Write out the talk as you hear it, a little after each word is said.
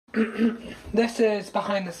This is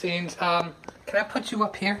behind the scenes. Can I put you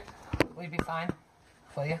up here? Will you be fine?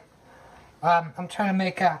 Will you? I'm trying to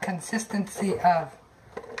make a consistency of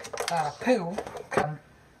poo.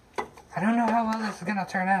 I don't know how well this is gonna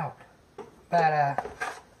turn out, but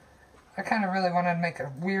I kind of really wanted to make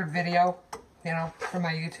a weird video, you know, for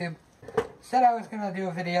my YouTube. Said I was gonna do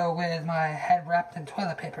a video with my head wrapped in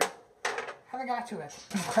toilet paper. Haven't got to it.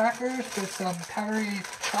 Some crackers with some powdery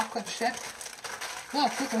chocolate shit.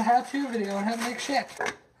 Look, it's a how-to video on how to make shit.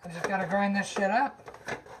 I just gotta grind this shit up.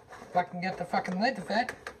 If I can get the fucking lid to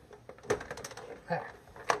fit. There.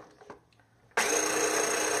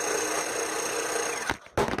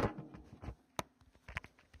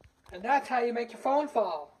 And that's how you make your phone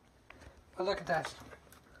fall. But look at this.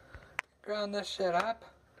 Grind this shit up.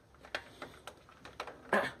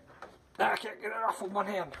 I can't get it off with one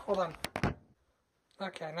hand. Hold on.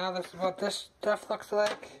 Okay, now this is what this stuff looks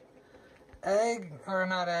like. Egg, or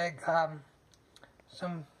not egg,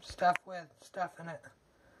 some stuff with stuff in it.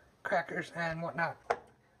 Crackers and whatnot.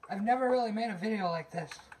 I've never really made a video like this.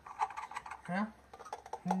 You know?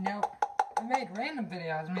 Nope. I made random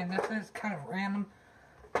videos. I mean, this is kind of random,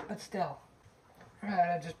 but still.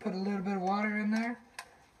 Alright, I just put a little bit of water in there.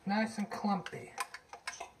 Nice and clumpy.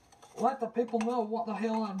 Let the people know what the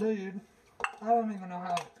hell I did. I don't even know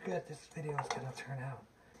how good this video is going to turn out.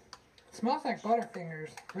 It smells like Butterfingers.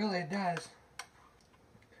 Really, it does.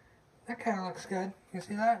 That kind of looks good. You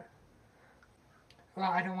see that?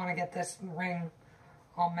 Well, I don't want to get this ring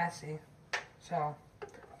all messy. So,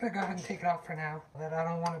 I'm going to go ahead and take it off for now. But I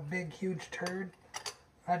don't want a big, huge turd.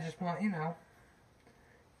 I just want, you know,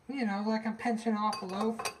 like I'm pinching off a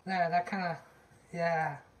loaf. There, that kind of,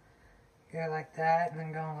 yeah. Yeah, like that, and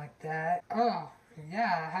then going like that. Oh,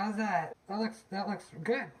 yeah, how's that? That looks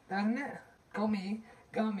good, doesn't it? Go me,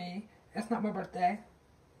 go me. It's not my birthday.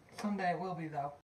 Someday it will be, though.